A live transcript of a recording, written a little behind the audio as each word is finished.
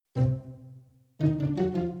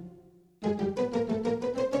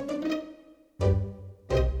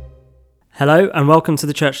Hello and welcome to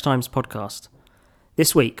the Church Times podcast.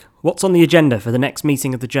 This week, what's on the agenda for the next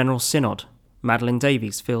meeting of the General Synod? Madeleine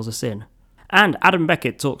Davies fills us in. And Adam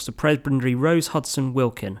Becket talks to Prebendary Rose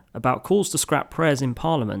Hudson-Wilkin about calls to scrap prayers in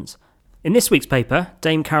Parliament. In this week's paper,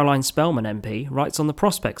 Dame Caroline Spelman MP writes on the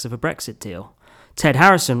prospects of a Brexit deal. Ted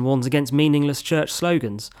Harrison warns against meaningless church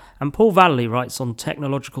slogans, and Paul Vallely writes on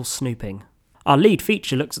technological snooping. Our lead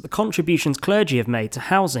feature looks at the contributions clergy have made to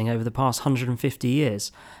housing over the past 150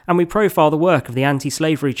 years, and we profile the work of the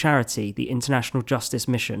anti-slavery charity, the International Justice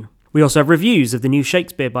Mission. We also have reviews of the new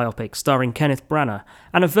Shakespeare biopic starring Kenneth Branagh,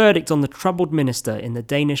 and a verdict on the troubled minister in the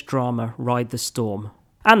Danish drama Ride the Storm.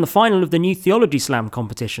 And the final of the new Theology Slam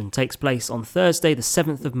competition takes place on Thursday the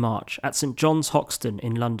 7th of March at St John's Hoxton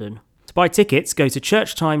in London. To buy tickets, go to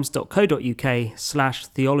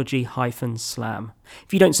churchtimes.co.uk/theology-slam.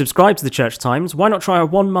 If you don't subscribe to the Church Times, why not try a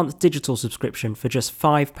 1-month digital subscription for just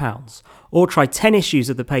 £5? Or try 10 issues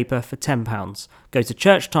of the paper for £10. Go to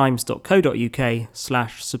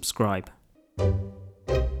churchtimes.co.uk/subscribe.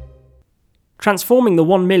 Transforming the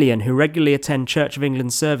 1 million who regularly attend Church of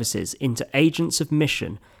England services into agents of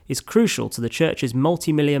mission is crucial to the Church's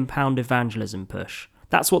multi-million-pound evangelism push.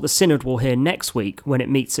 That's what the Synod will hear next week when it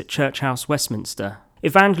meets at Church House, Westminster.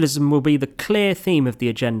 Evangelism will be the clear theme of the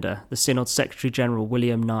agenda, the Synod's Secretary-General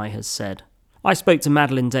William Nye has said. I spoke to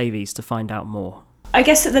Madeleine Davies to find out more. I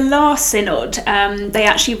guess at the last Synod, they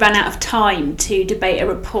actually ran out of time to debate a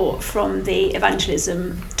report from the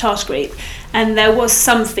evangelism task group, and there was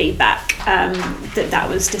some feedback that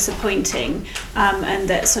was disappointing, and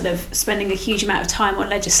that sort of spending a huge amount of time on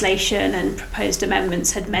legislation and proposed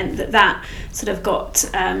amendments had meant that sort of got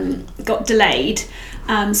delayed.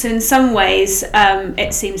 So in some ways,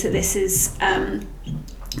 it seems that this is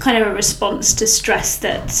kind of a response to stress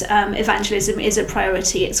that evangelism is a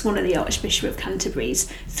priority. It's one of the Archbishop of Canterbury's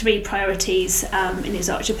 3 priorities in his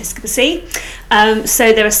archiepiscopacy.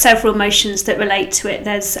 So there are several motions that relate to it.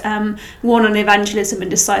 There's one on evangelism and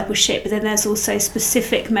discipleship, but then there's also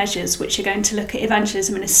specific measures which are going to look at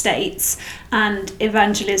evangelism in estates and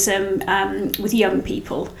evangelism with young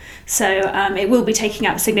people. So it will be taking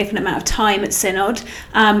up a significant amount of time at Synod,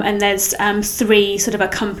 and there's 3 sort of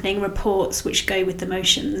accompanying reports which go with the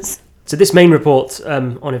motions. So this main report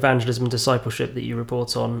on evangelism and discipleship that you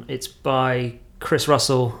report on, it's by Chris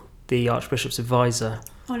Russell, the Archbishop's advisor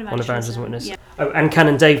on evangelism witness. Yeah. Oh, and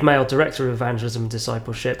Canon Dave Mail, Director of Evangelism and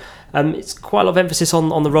Discipleship. It's quite a lot of emphasis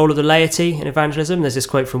on the role of the laity in evangelism. There's this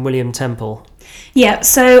quote from William Temple. Yeah,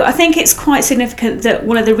 so I think it's quite significant that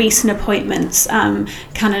one of the recent appointments,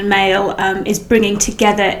 Canon Mail, is bringing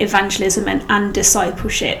together evangelism and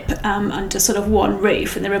discipleship under sort of one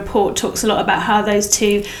roof, and the report talks a lot about how those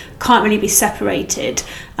two can't really be separated.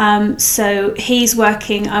 So he's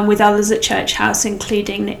working with others at Church House,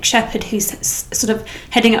 including Nick Shepherd, who's sort of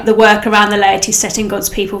heading up the work around the laity, setting God's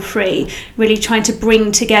people free, really trying to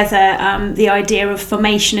bring together the idea of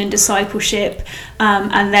formation and discipleship,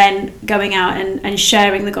 and then going out and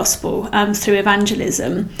sharing the gospel through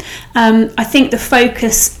evangelism. I think the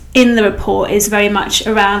focus in the report is very much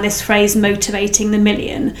around this phrase, motivating the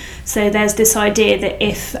million. So there's this idea that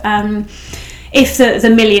if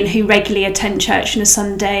the million who regularly attend church on a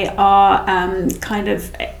Sunday are kind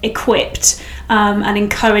of equipped and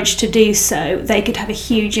encouraged to do so, they could have a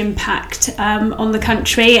huge impact on the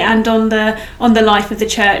country and on the life of the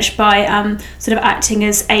church by sort of acting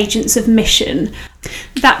as agents of mission.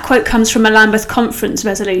 That quote comes from a Lambeth Conference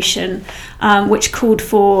resolution, which called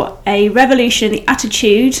for a revolution in the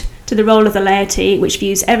attitude to the role of the laity, which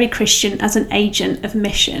views every Christian as an agent of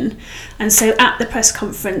mission. And so at the press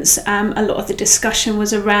conference, a lot of the discussion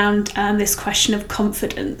was around this question of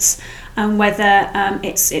confidence, and whether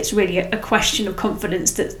it's really a question of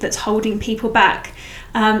confidence that's holding people back.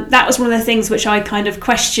 That was one of the things which I kind of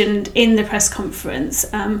questioned in the press conference.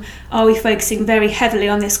 Are we focusing very heavily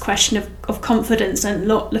on this question of confidence and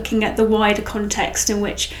not looking at the wider context in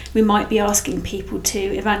which we might be asking people to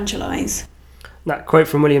evangelise? That quote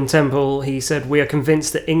from William Temple, he said, "We are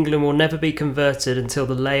convinced that England will never be converted until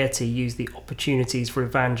the laity use the opportunities for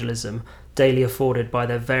evangelism daily afforded by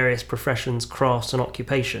their various professions, crafts and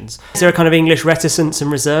occupations." Is there a kind of English reticence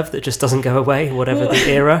and reserve that just doesn't go away, whatever the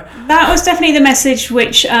era? That was definitely the message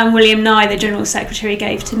which William Nye, the General Secretary,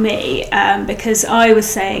 gave to me, because I was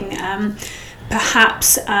saying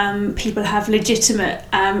perhaps people have legitimate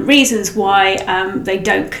reasons why they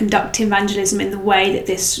don't conduct evangelism in the way that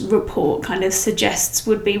this report kind of suggests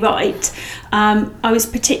would be right. I was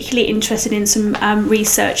particularly interested in some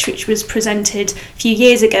research which was presented a few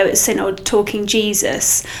years ago at Synod, Talking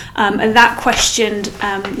Jesus, and that questioned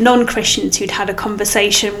non-Christians who'd had a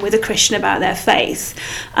conversation with a Christian about their faith,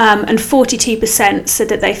 and 42% said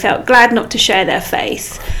that they felt glad not to share their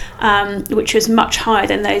faith, which was much higher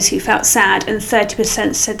than those who felt sad, and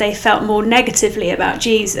 30% said they felt more negatively about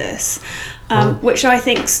Jesus, which I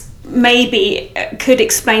think maybe could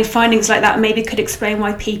explain findings like that, maybe could explain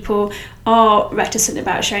why people are reticent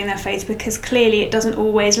about sharing their faith, because clearly it doesn't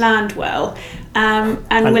always land well.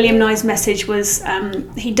 And William Nye's message was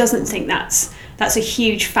he doesn't think that's a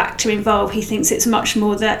huge factor involved. He thinks it's much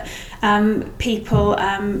more that people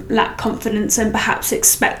lack confidence and perhaps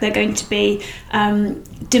expect they're going to be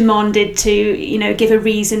demanded to, give a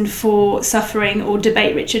reason for suffering or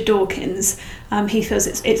debate Richard Dawkins. He feels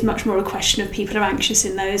it's much more a question of people are anxious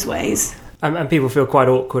in those ways. And people feel quite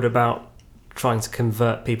awkward about trying to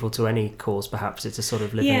convert people to any cause. Perhaps it's a sort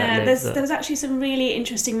of living that live. There was actually some really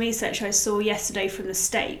interesting research I saw yesterday from the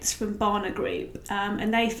States, from Barna Group,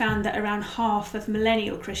 and they found that around half of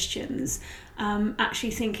millennial Christians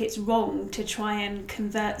actually think it's wrong to try and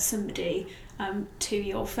convert somebody to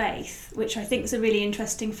your faith, which I think is a really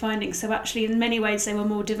interesting finding. So actually in many ways they were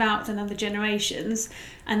more devout than other generations,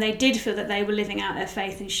 and they did feel that they were living out their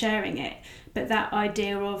faith and sharing it, but that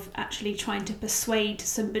idea of actually trying to persuade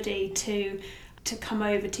somebody to come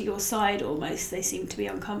over to your side almost, they seem to be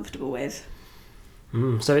uncomfortable with.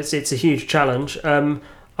 So it's a huge challenge.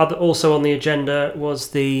 Also on the agenda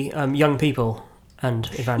was the young people and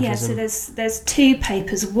evangelism. Yeah, so there's two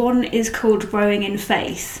papers. One is called Growing in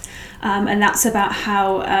Faith, and that's about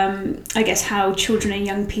how how children and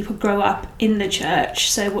young people grow up in the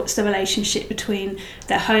church. So what's the relationship between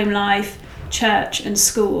their home life, church and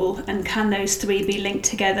school, and can those three be linked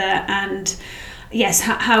together? And yes,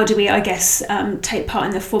 how do we, take part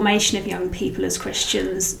in the formation of young people as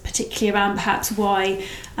Christians, particularly around perhaps why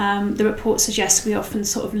the report suggests we often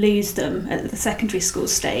sort of lose them at the secondary school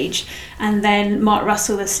stage. And then Mark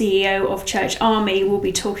Russell, the CEO of Church Army, will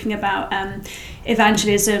be talking about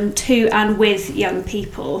evangelism to and with young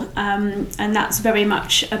people, and that's very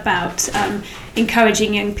much about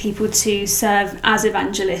encouraging young people to serve as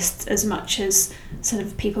evangelists as much as sort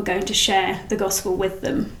of people going to share the gospel with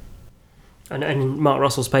them. And Mark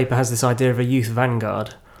Russell's paper has this idea of a youth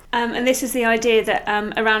vanguard. And this is the idea that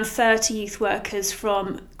around 30 youth workers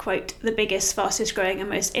from, quote, the biggest, fastest growing and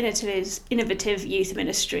most innovative youth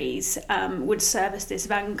ministries would serve as this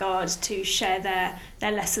vanguard to share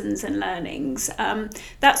their lessons and learnings.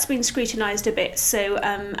 That's been scrutinised a bit. So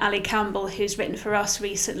Ali Campbell, who's written for us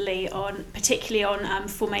recently particularly on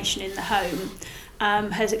formation in the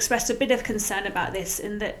home, has expressed a bit of concern about this,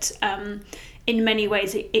 in that in many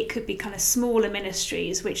ways it could be kind of smaller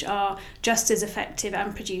ministries which are just as effective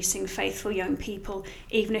and producing faithful young people,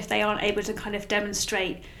 even if they aren't able to kind of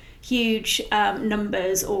demonstrate huge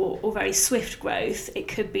numbers or very swift growth. It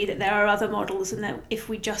could be that there are other models, and that if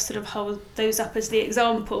we just sort of hold those up as the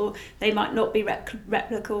example, they might not be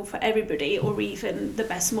replicable for everybody or even the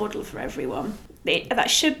best model for everyone.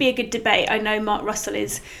 That should be a good debate. I know Mark Russell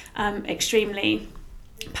is extremely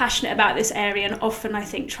passionate about this area, and often I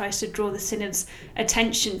think tries to draw the Synod's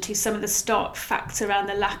attention to some of the stark facts around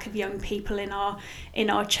the lack of young people in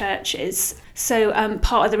our churches. So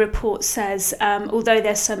part of the report says, although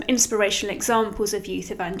there's some inspirational examples of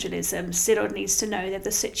youth evangelism, Synod needs to know that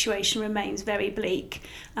the situation remains very bleak.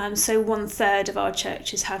 So 1/3 of our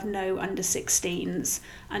churches have no under 16s,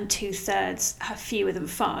 and 2/3 have fewer than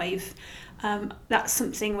 5. That's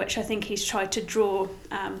something which I think he's tried to draw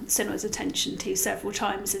Synod's attention to several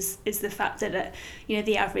times, is the fact that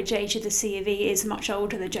the average age of the C of E is much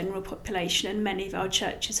older than the general population, and many of our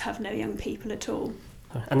churches have no young people at all.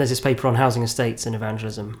 And there's this paper on housing estates and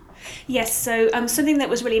evangelism. Yes, so something that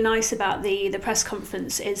was really nice about the press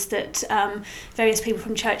conference is that various people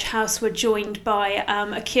from Church House were joined by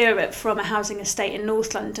a curate from a housing estate in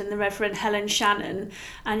North London, the Reverend Helen Shannon,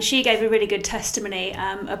 and she gave a really good testimony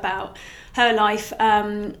about her life,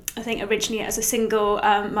 I think originally as a single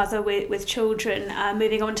mother with children,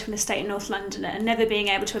 moving on to an estate in North London and never being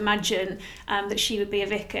able to imagine that she would be a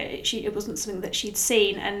vicar. It wasn't something that she'd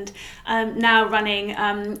seen, and now running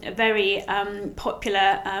a very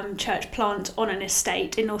popular church plant on an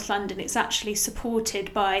estate in North London. It's actually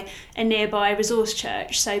supported by a nearby resource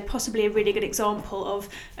church, so possibly a really good example of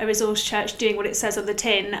a resource church doing what it says on the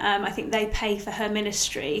tin. I think they pay for her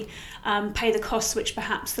ministry, pay the costs which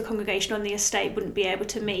perhaps the congregation on on the estate wouldn't be able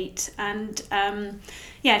to meet. And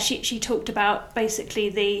she talked about basically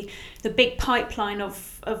the big pipeline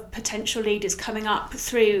of potential leaders coming up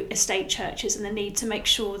through estate churches and the need to make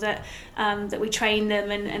sure that we train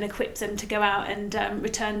them and equip them to go out and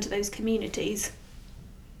return to those communities.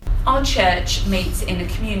 Our church meets in a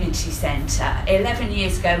community centre. 11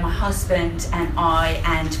 years ago, my husband and I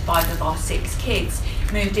and 5 of our 6 kids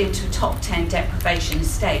moved into a top 10 deprivation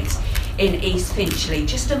estate in East Finchley,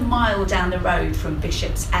 just a mile down the road from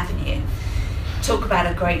Bishop's Avenue. Talk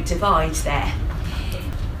about a great divide there.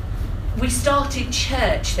 We started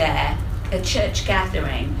church there, a church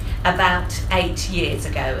gathering, about 8 years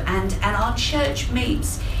ago, and our church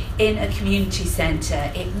meets in a community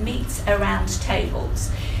centre. It meets around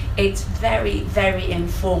tables. It's very, very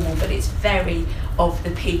informal, but it's very of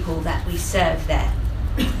the people that we serve there.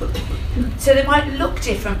 So they might look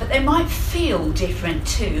different, but they might feel different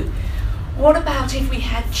too. What about if we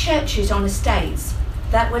had churches on estates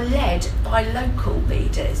that were led by local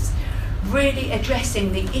leaders, really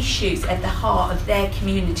addressing the issues at the heart of their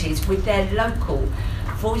communities with their local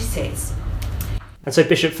voices? And so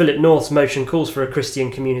Bishop Philip North's motion calls for a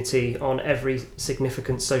Christian community on every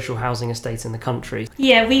significant social housing estate in the country.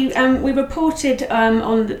 Yeah, we reported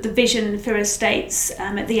on the vision for estates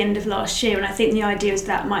at the end of last year, and I think the idea is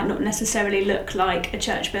that might not necessarily look like a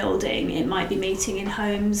church building. It might be meeting in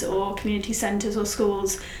homes or community centres or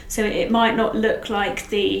schools, so it might not look like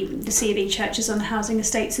the CB churches on the housing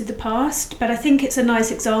estates of the past, but I think it's a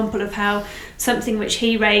nice example of how something which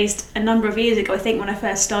he raised a number of years ago, I think when I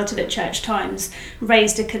first started at Church Times,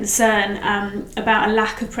 raised a concern about a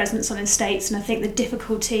lack of presence on estates, and I think the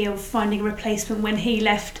difficulty of finding a replacement when he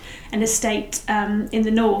left an estate in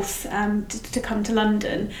the north to come to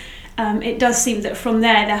London. It does seem that from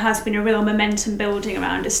there has been a real momentum building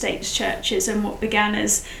around estates churches, and what began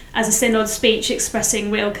as a synod speech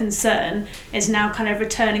expressing real concern is now kind of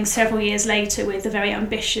returning several years later with a very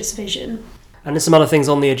ambitious vision. And there's some other things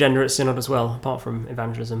on the agenda at Synod as well, apart from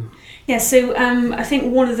evangelism. Yeah, so I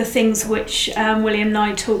think one of the things which William and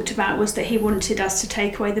I talked about was that he wanted us to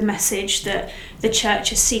take away the message that the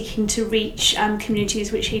church is seeking to reach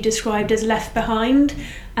communities which he described as left behind.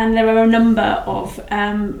 And there are a number of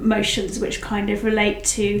motions which kind of relate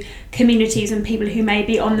to communities and people who may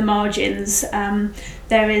be on the margins.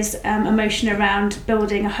 There is a motion around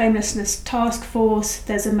building a homelessness task force.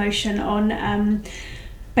 There's a motion on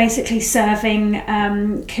basically serving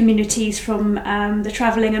communities from the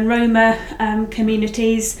travelling and Roma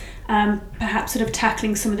communities, perhaps sort of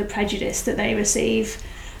tackling some of the prejudice that they receive.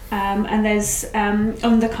 And there's,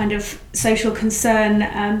 on the kind of social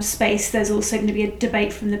concern space, there's also going to be a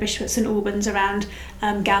debate from the Bishop at St Albans around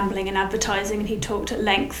gambling and advertising, and he talked at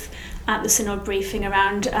length at the Synod briefing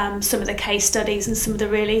around some of the case studies and some of the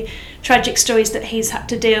really tragic stories that he's had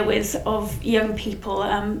to deal with of young people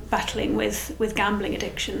battling with gambling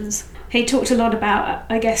addictions. He talked a lot about,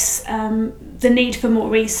 I guess, the need for more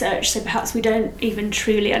research, so perhaps we don't even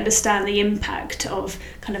truly understand the impact of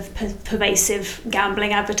kind of pervasive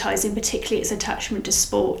gambling advertising, particularly its attachment to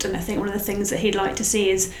sport, and I think one of the things that he'd like to see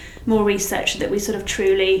is more research so that we sort of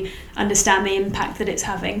truly understand the impact that it's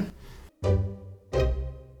having.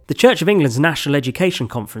 The Church of England's National Education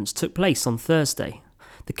Conference took place on Thursday.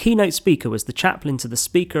 The keynote speaker was the chaplain to the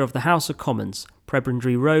Speaker of the House of Commons,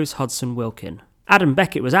 Prebendary Rose Hudson-Wilkin. Adam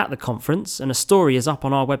Becket was at the conference, and a story is up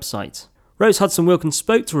on our website. Rose Hudson-Wilkin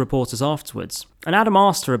spoke to reporters afterwards, and Adam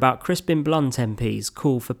asked her about Crispin Blunt MP's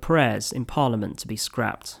call for prayers in Parliament to be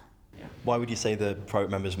scrapped. Why would you say the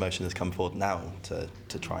private member's motion has come forward now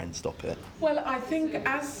to try and stop it? Well, I think,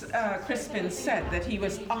 as Crispin said, that he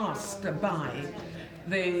was asked by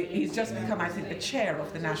he's just become, I think, the chair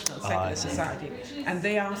of the National Secular Society, and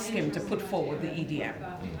they asked him to put forward the EDM.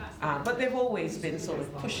 But they've always been sort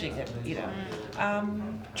of pushing it,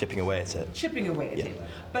 chipping away at it. It.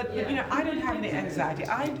 But I don't have any anxiety.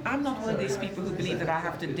 I'm not one of these people who believe that I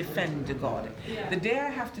have to defend God. The day I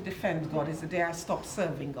have to defend God is the day I stop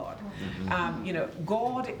serving God.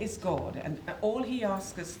 God is God, and all he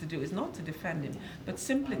asks us to do is not to defend him, but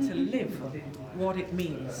simply to live what it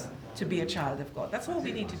means to be a child of God. That's all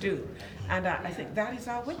we need to do, and I think that is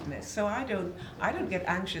our witness. So I don't get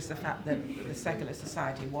anxious the fact that the secular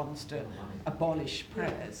society wants to abolish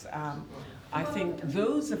prayers. I think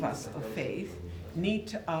those of us of faith need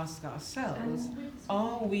to ask ourselves,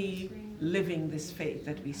 are we living this faith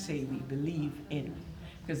that we say we believe in?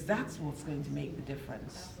 Because that's what's going to make the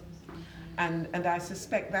difference. And I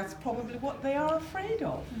suspect that's probably what they are afraid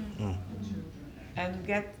of. And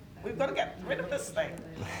get We've got to get rid of this thing.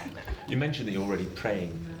 You mentioned that you're already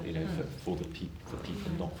praying, for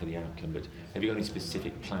people, not for the outcome. But have you got any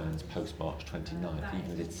specific plans post March 29th,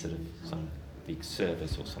 even if it's sort of some big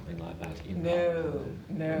service or something like that?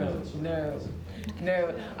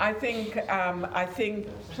 No. I think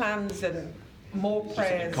plans and more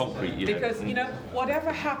prayers. Concrete, because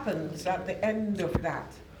whatever happens at the end of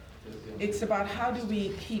that, it's about how do we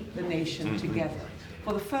keep the nation together.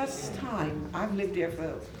 For the first time, I've lived here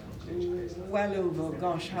for well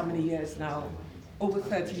over, how many years now? Over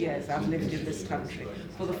 30 years I've lived in this country.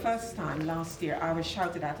 For the first time last year, I was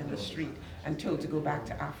shouted at in the street and told to go back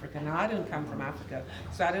to Africa. Now, I don't come from Africa,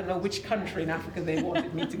 so I don't know which country in Africa they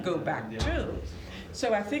wanted me to go back to.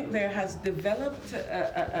 So I think there has developed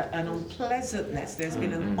an unpleasantness. There's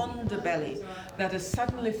been an underbelly that has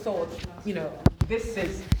suddenly thought, this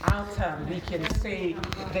is our turn. We can say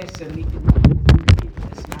this and we can do it in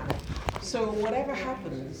this manner. So whatever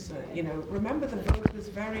happens, remember the vote was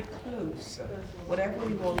very close. Whatever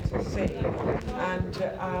we want to say,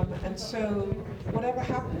 and so whatever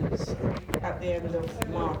happens at the end of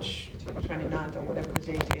March 29th or whatever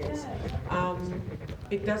the date is,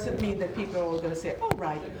 it doesn't mean that people are all going to say, "Oh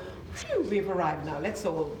right, we've arrived now. Let's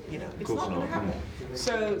all," it's not going to happen.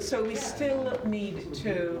 So we still need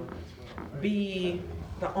to be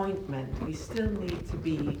the ointment. We still need to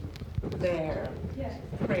be there,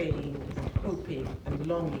 praying and hoping and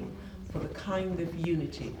longing for the kind of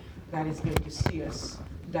unity that is going to see us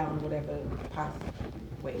down whatever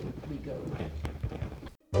pathway we go.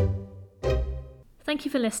 Thank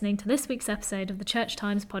you for listening to this week's episode of the Church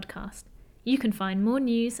Times podcast. You can find more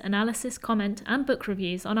news, analysis, comment and book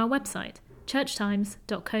reviews on our website,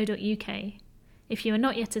 churchtimes.co.uk. If you are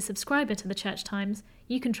not yet a subscriber to the Church Times,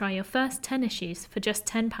 you can try your first 10 issues for just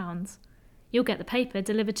 £10. You'll get the paper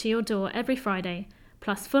delivered to your door every Friday,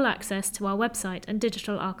 plus full access to our website and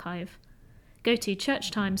digital archive. Go to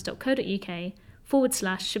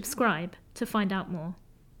churchtimes.co.uk/subscribe to find out more.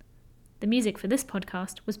 The music for this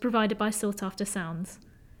podcast was provided by Sought After Sounds.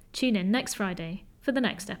 Tune in next Friday for the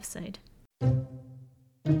next episode.